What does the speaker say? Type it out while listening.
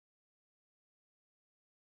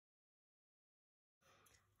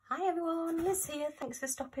Hi everyone, Liz here, thanks for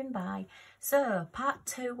stopping by. So, part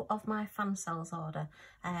 2 of my Fansells order.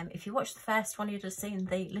 If you watched the first one, you'd have seen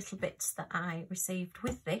the little bits that I received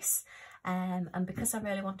with this. And because I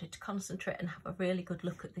really wanted to concentrate and have a really good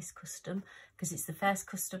look at this custom, because it's the first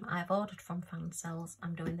custom I've ordered from Fansells,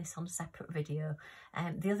 I'm doing this on a separate video.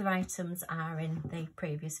 The other items are in the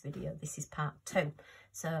previous video. This is part 2.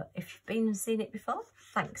 So if you've been and seen it before,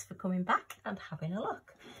 thanks for coming back and having a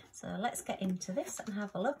look. So let's get into this and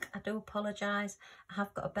have a look. I do apologise, I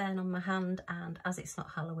have got a burn on my hand, and as it's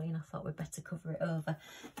not Halloween, I thought we'd better cover it over.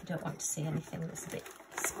 I don't want to see anything that's a bit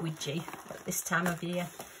squidgy at this time of year.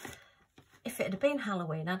 If it had been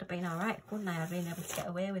Halloween, I'd have been alright, wouldn't I? I'd been able to get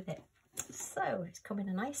away with it. So it's come in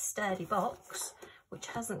a nice sturdy box, which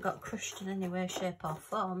hasn't got crushed in any way, shape or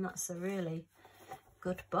form. That's a really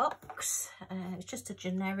good box. It's just a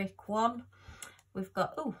generic one. We've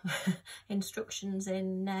got instructions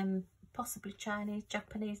in possibly Chinese,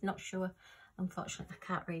 Japanese, not sure. Unfortunately, I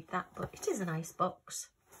can't read that, but it is a nice box.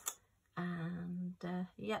 And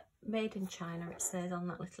yeah, made in China, it says on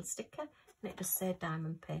that little sticker, and it does say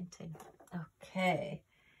diamond painting. Okay,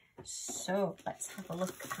 so let's have a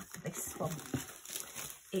look at this one.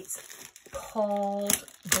 It's poured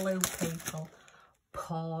glue, people.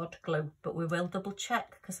 Poured glue, but we will double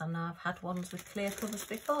check because I know I've had ones with clear covers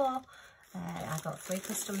before. I got 3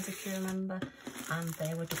 customs, if you remember, and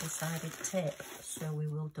they were double-sided tape, so we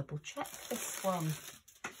will double check this one.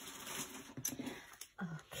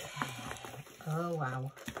 Okay, oh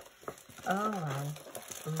wow,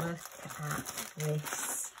 look at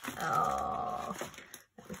this. Oh,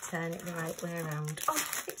 let me turn it the right way around.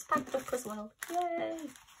 Oh, it's backed up as well, yay.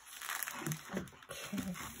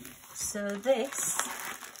 Okay, so this,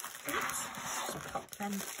 just pop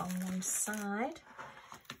them on one side,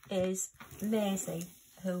 is Maisie,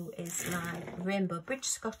 who is my Rainbow Bridge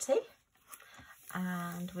Scottie,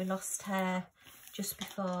 and we lost her just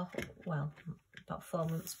before, well, about 4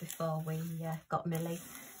 months before we got Millie.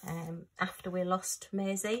 After we lost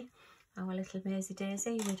Maisie, our little Maisie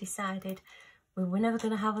Daisy, we decided we were never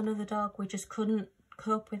going to have another dog. We just couldn't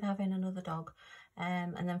cope with having another dog.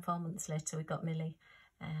 And then 4 months later we got Millie.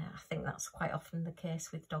 I think that's quite often the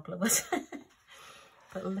case with dog lovers.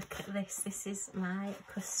 But look at this, this is my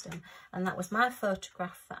custom, and that was my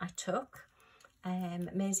photograph that I took.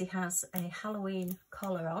 Maisie has a Halloween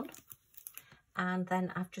collar on, and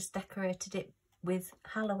then I've just decorated it with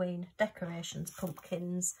Halloween decorations,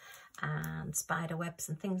 pumpkins and spider webs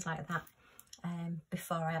and things like that,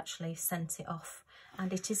 before I actually sent it off.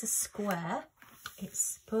 And it is a square. It's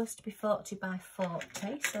supposed to be 40 by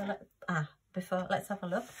 40, so let's have a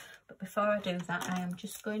look. But before I do that, I am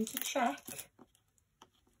just going to check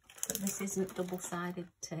that this isn't double-sided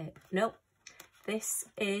tape. Nope, this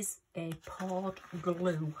is a poured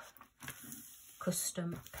glue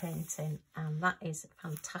custom painting, and that is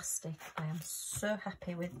fantastic. I am so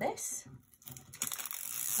happy with this.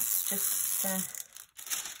 Let's just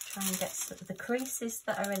try and get the creases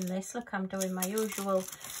that are in this. Look, I'm doing my usual,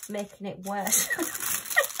 making it worse.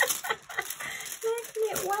 Making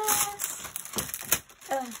it worse.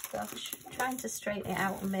 Oh gosh, trying to straighten it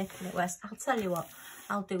out and making it worse. I'll tell you what,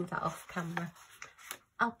 I'll do that off camera.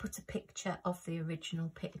 I'll put a picture of the original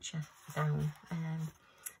picture down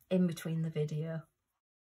in between the video.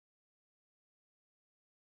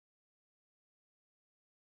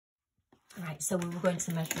 Right, so we were going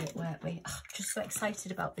to measure it, weren't we? Oh, I'm just so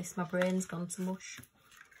excited about this. My brain's gone to mush.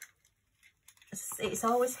 It's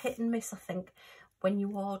always hit and miss, I think, when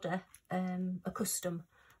you order a custom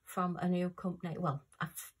from a new company. Well,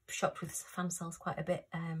 I've shopped with Fansells quite a bit,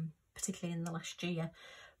 particularly in the last year.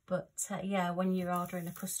 But yeah, when you're ordering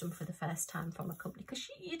a custom for the first time from a company, because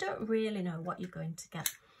you don't really know what you're going to get.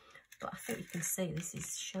 But I think you can see this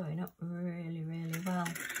is showing up really, really well.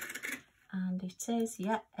 And it is,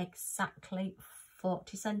 yeah, exactly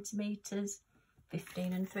 40 centimetres,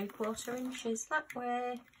 15 3/4 inches that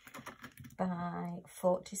way, by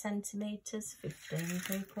 40 centimetres, 15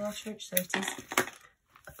 3/4 inches. So it is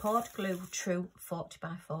a poured glue, true 40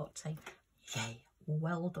 by 40. Yay,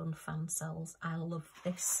 well done Fansells, I love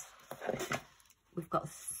this. We've got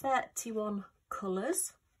 31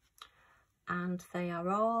 colours, and they are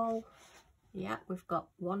all, yeah, we've got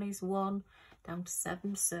 1 is 1 down to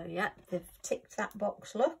 7, so yeah, they've ticked that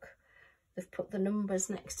box. Look, they've put the numbers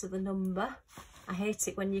next to the number. I hate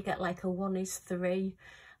it when you get like a 1 is 3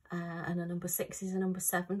 and a number 6 is a number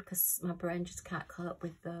 7, because my brain just can't cope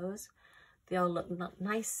with those. They all look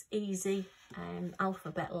nice, easy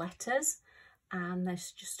alphabet letters, and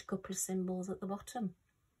there's just a couple of symbols at the bottom.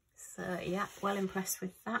 So yeah, well impressed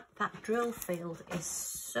with that. That drill field is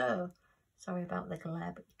so, sorry about the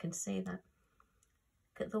glare, but you can see that.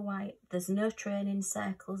 Look at the white. There's no training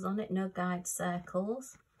circles on it, no guide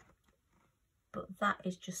circles. But that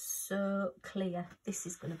is just so clear. This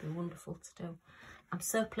is going to be wonderful to do. I'm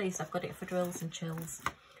so pleased I've got it for drills and chills.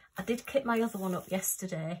 I did kit my other one up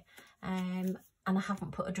yesterday, and I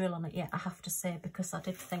haven't put a drill on it yet, I have to say, because I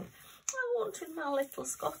did think I wanted my little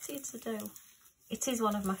Scotty to do. It is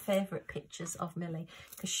one of my favourite pictures of Millie,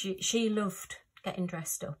 because she loved getting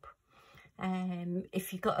dressed up.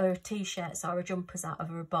 If you got her t-shirts or her jumpers out of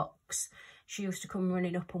her box, she used to come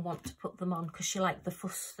running up and want to put them on, because she liked the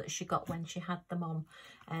fuss that she got when she had them on.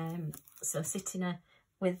 So sitting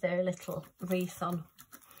with their little wreath on,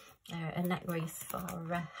 a neck wreath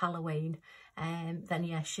for Halloween, then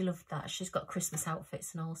yeah, she loved that. She's got Christmas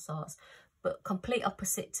outfits and all sorts. But complete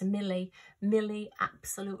opposite to Millie. Millie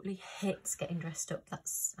absolutely hates getting dressed up.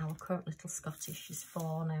 That's our current little Scotty. She's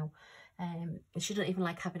 4 now. And she doesn't even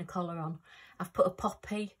like having a collar on. I've put a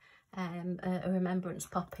poppy, a remembrance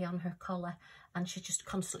poppy on her collar, and she's just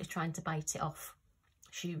constantly trying to bite it off.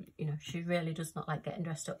 She, you know, she really does not like getting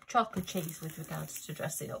dressed up. Chalk and cheese with regards to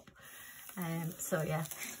dressing up. So yeah,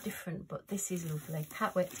 different, but this is lovely.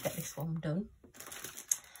 Can't wait to get this one done.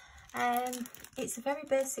 It's a very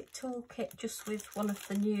basic toolkit, just with one of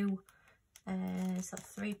the new, is that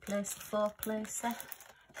 3-place, 4-placer?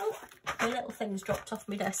 Oh, my little thing's dropped off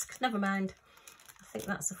my desk. Never mind. I think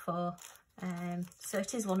that's a 4. So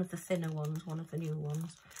it is one of the thinner ones, one of the new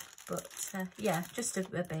ones. But yeah, just a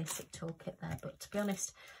basic toolkit there. But to be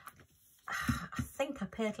honest, I think I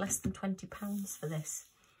paid less than £20 for this.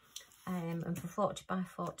 And for 40 by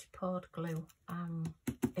 40 poured glue, I'm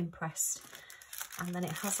impressed. And then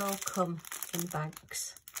it has all come in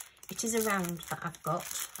bags. It is a round that I've got,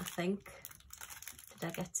 I think. Did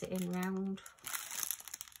I get it in round?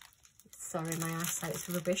 Sorry, my eyesight's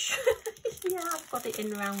rubbish. Yeah, I've got it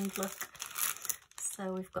in round, look.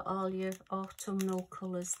 So we've got all your autumnal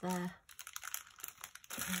colours there.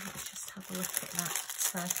 Let's just have a look at that.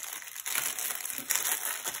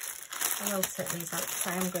 I will take these out because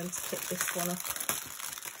I am going to kit this one up.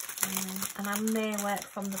 And I may work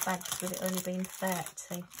from the bags with it only being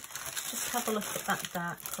 30. Just have a look at that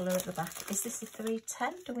dark colour at the back. Is this a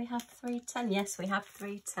 310? Do we have 310? Yes, we have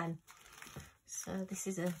 310. So this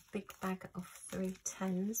is a big bag of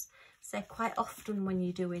 310s. So quite often when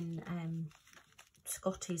you're doing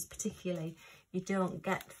Scotties particularly, you don't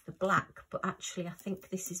get the black, but actually I think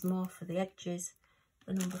this is more for the edges.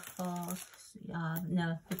 The number 4,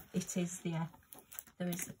 no, it is, yeah. There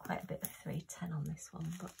is quite a bit of 310 on this one,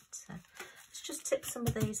 but let's just tip some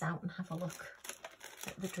of these out and have a look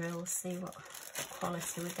at the drills, see what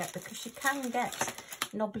quality we get, because you can get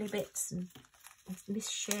knobbly bits and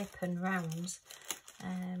misshapen rounds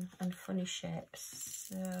and funny shapes.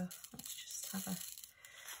 So let's just have a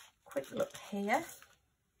quick look here.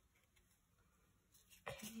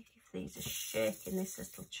 Okay, give these a shake in this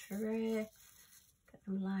little tray, get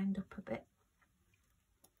them lined up a bit.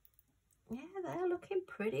 Yeah, they're looking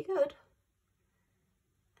pretty good.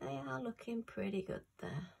 They are looking pretty good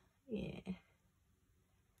there. Yeah.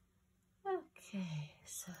 Okay,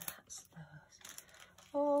 so that's those.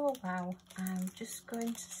 Oh, wow. I'm just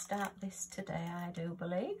going to start this today, I do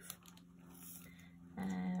believe.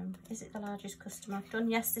 Is it the largest custom I've done?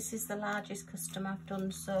 Yes, this is the largest custom I've done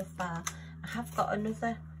so far. I have got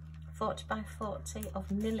another 40 by 40 of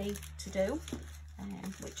Millie to do,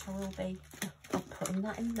 which I will be... I'm putting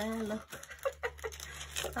that in there, look.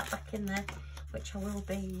 Put that back in there, which I will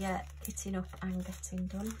be kitting up and getting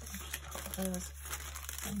done. I'll just put those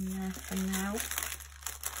in there for now. Let's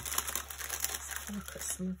have a look at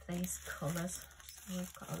some of these colours. So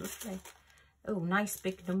we've got a lovely, oh, nice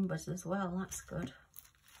big numbers as well, that's good.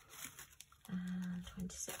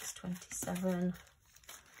 26, 27,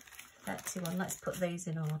 31, let's put these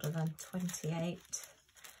in order then. 28,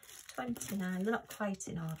 29, they're not quite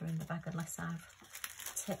in order in the bag unless I've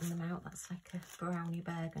taken them out. That's like a brownie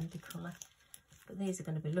burgundy colour, but these are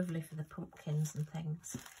going to be lovely for the pumpkins and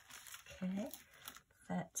things. Okay,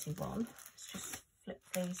 31, let's just flip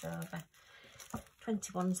these over.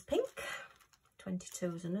 21's pink,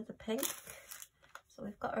 22's another pink. So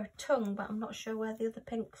we've got our tongue, but I'm not sure where the other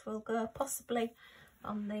pinks will go. Possibly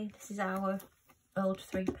on this is our old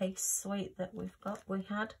 3-piece suite that we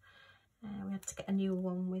had. We had to get a new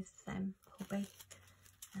one with hubby.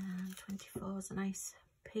 24's a nice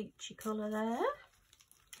peachy colour there.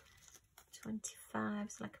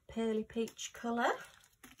 25's like a pearly peach colour.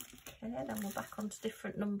 Okay, then we're back onto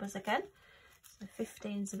different numbers again. So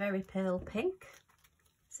 15's a very pale pink.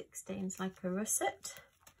 16's like a russet.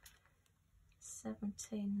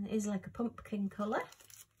 17 is like a pumpkin colour.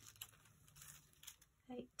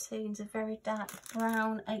 18's a very dark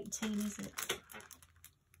brown. 18 is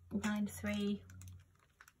 938.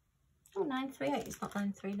 Oh, 938, it's not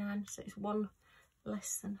 939, so it's one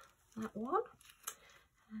less than that one.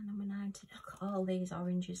 And number 90, look at all these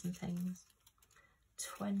oranges and things.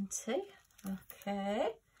 20, okay,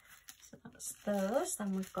 so that's those.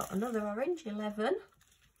 Then we've got another orange, 11,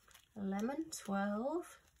 lemon,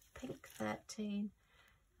 12, pink, 13,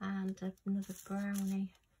 and another brownie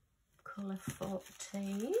colour,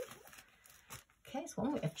 14. Okay, it's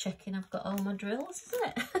one way of checking I've got all my drills,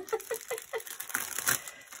 isn't it?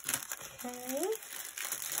 Okay,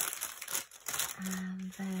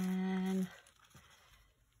 and then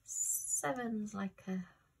 7's like a,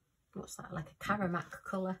 what's that, like a Caramac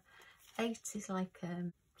colour. 8 is like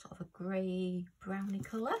sort of a grey browny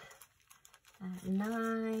colour.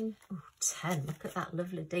 9, ooh, 10, look at that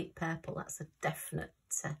lovely deep purple. That's a definite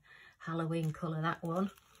Halloween colour, that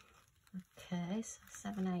one. Okay, so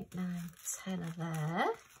 7, 8, 9, 10 are there.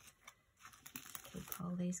 Keep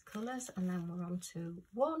all these colours, and then we're on to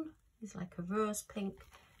 1 is like a rose pink,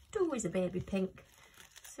 2 is a baby pink,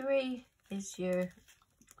 3 is your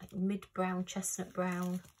like mid-brown, chestnut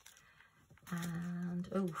brown, and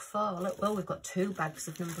oh, 4, look, well, we've got 2 bags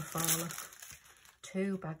of number 4, look,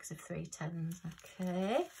 2 bags of 310s,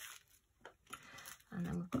 okay. And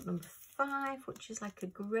then we've got number 5, which is like a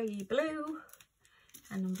grey blue,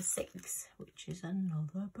 and number 6, which is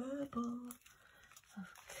another purple.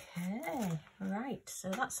 Okay, right, so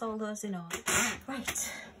that's all those in order.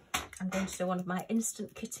 Right, I'm going to do one of my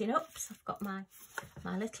instant kitting ups. I've got my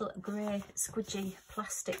little grey squidgy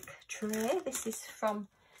plastic tray. This is from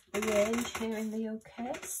the range here in the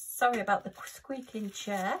UK. Sorry about the squeaking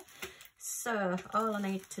chair. So all I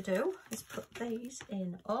need to do is put these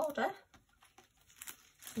in order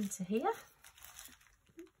into here.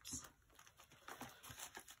 Oops.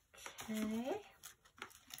 Okay,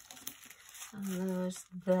 and those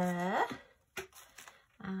there.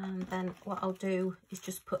 And then what I'll do is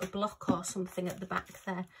just put a block or something at the back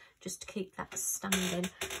there just to keep that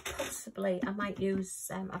standing. Possibly I might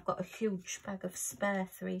use, I've got a huge bag of spare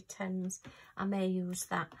 310s. I may use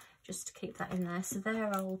that just to keep that in there. So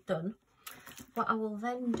they're all done. What I will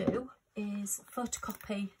then do is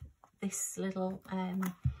photocopy this little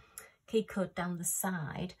key code down the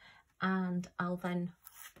side, and I'll then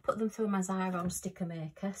put them through my Xyron sticker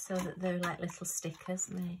maker so that they're like little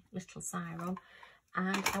stickers, my little Xyron.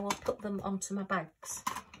 And I will put them onto my bags.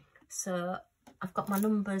 So I've got my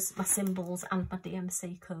numbers, my symbols and my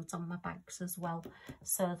DMC codes on my bags as well,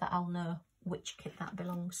 so that I'll know which kit that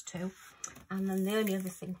belongs to. And then the only other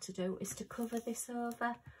thing to do is to cover this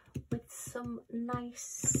over with some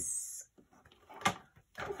nice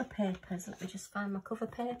cover papers. Let me just find my cover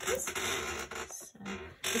papers. So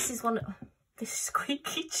this is one, this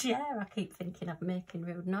squeaky chair, I keep thinking I'm making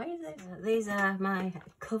rude noises. These are my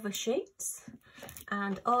cover sheets.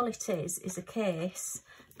 And all it is a case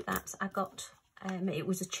that I got, it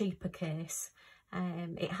was a cheaper case.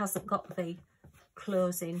 It hasn't got the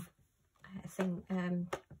closing thing,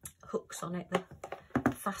 hooks on it, the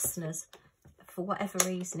fasteners. For whatever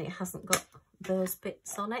reason, it hasn't got those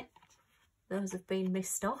bits on it. Those have been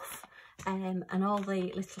missed off. And all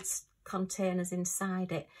the little containers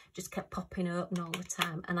inside it just kept popping open all the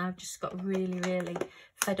time. And I've just got really, really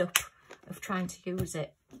fed up of trying to use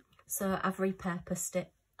it. So I've repurposed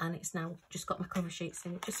it, and it's now just got my cover sheets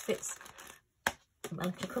in. It just fits my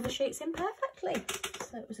little cover sheets in perfectly.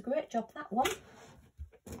 So it was a great job, that one.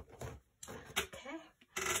 Okay,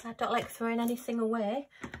 so I don't like throwing anything away.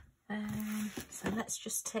 So let's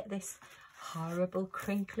just take this horrible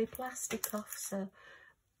crinkly plastic off. So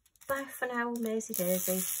bye for now, Maisie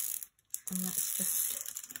Daisy. And let's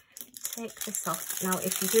just take this off. Now,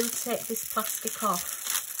 if you do take this plastic off,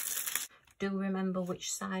 do remember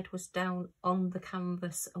which side was down on the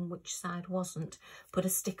canvas and which side wasn't. Put a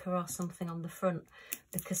sticker or something on the front,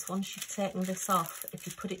 because once you've taken this off, if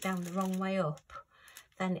you put it down the wrong way up,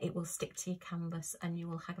 then it will stick to your canvas and you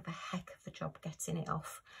will have a heck of a job getting it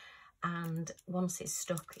off. And once it's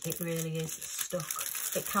stuck, it really is stuck.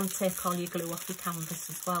 It can take all your glue off your canvas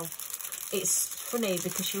as well. It's funny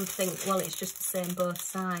because you would think, well, it's just the same both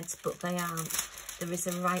sides, but they aren't. There is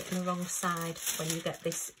a right and a wrong side when you get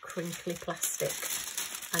this crinkly plastic.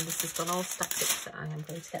 And this has gone all static, so I am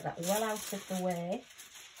going to get that well out of the way.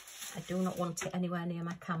 I do not want it anywhere near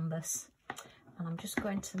my canvas. And I'm just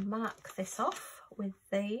going to mark this off with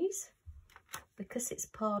these. Because it's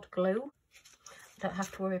poured glue, I don't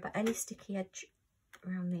have to worry about any sticky edge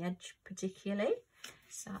around the edge particularly.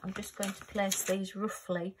 So I'm just going to place these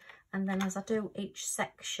roughly, and then as I do each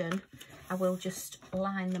section, I will just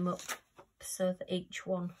line them up so that each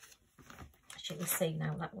one As you can see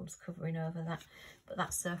now, that one's covering over that, but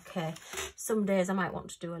that's okay. Some days I might want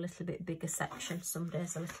to do a little bit bigger section, some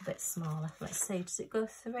days a little bit smaller. Let's see, does it go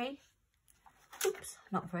 3? Oops,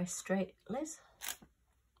 not very straight, Liz.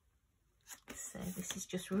 So this is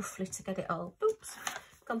just roughly to get it all, oops,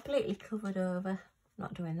 completely covered over.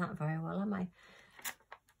 Not doing that very well, am I?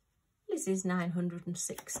 Liz is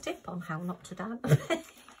 906 tip on how not to damp it.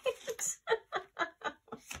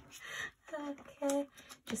 Okay,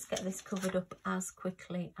 just get this covered up as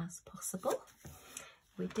quickly as possible.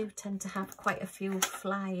 We do tend to have quite a few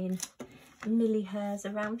flying Millie hairs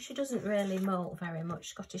around. She doesn't really molt very much.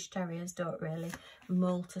 Scottish Terriers don't really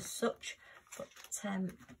molt as such, but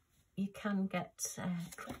you can get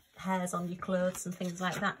hairs on your clothes and things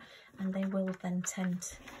like that, and they will then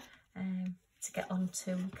tend to get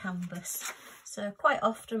onto canvas. So quite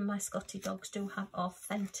often my Scotty dogs do have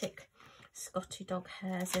authentic Scotty dog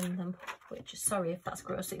hairs in them, which, sorry if that's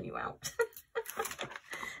grossing you out.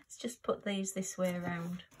 Let's just put these this way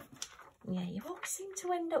around. Yeah, you always seem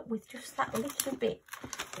to end up with just that little bit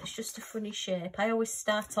that's just a funny shape. I always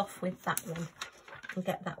start off with that one and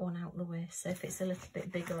get that one out of the way. So if it's a little bit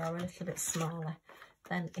bigger or a little bit smaller,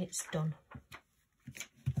 then it's done.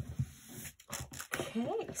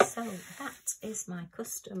 Okay, so that is my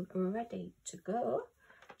custom ready to go.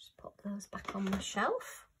 Just put those back on my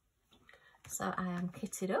shelf. So I am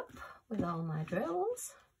kitted up with all my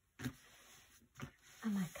drills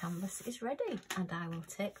and my canvas is ready, and I will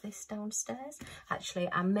take this downstairs.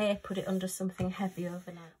 Actually, I may put it under something heavy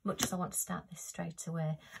overnight. Much as I want to start this straight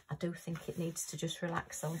away, I do think it needs to just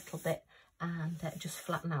relax a little bit and just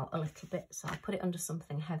flatten out a little bit. So I'll put it under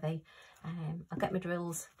something heavy. I'll get my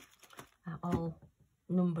drills all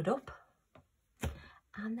numbered up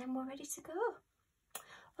and then we're ready to go.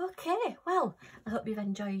 Okay, well, I hope you've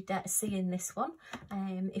enjoyed seeing this one.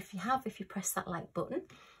 If you have, if you press that like button.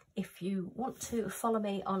 If you want to follow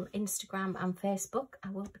me on Instagram and Facebook, I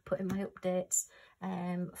will be putting my updates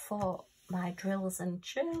for my drills and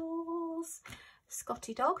chills,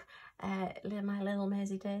 Scotty dog, my little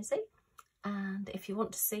Maisie Daisy. And if you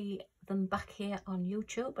want to see them back here on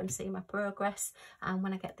YouTube and see my progress and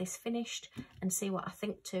when I get this finished and see what I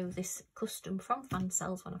think to this custom from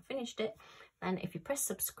Fansells when I finished it, then if you press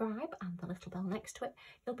subscribe and the little bell next to it,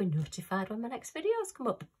 you'll be notified when my next videos come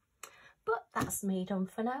up. But that's me done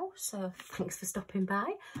for now, so thanks for stopping by.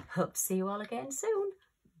 Hope to see you all again soon.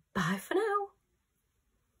 Bye for now.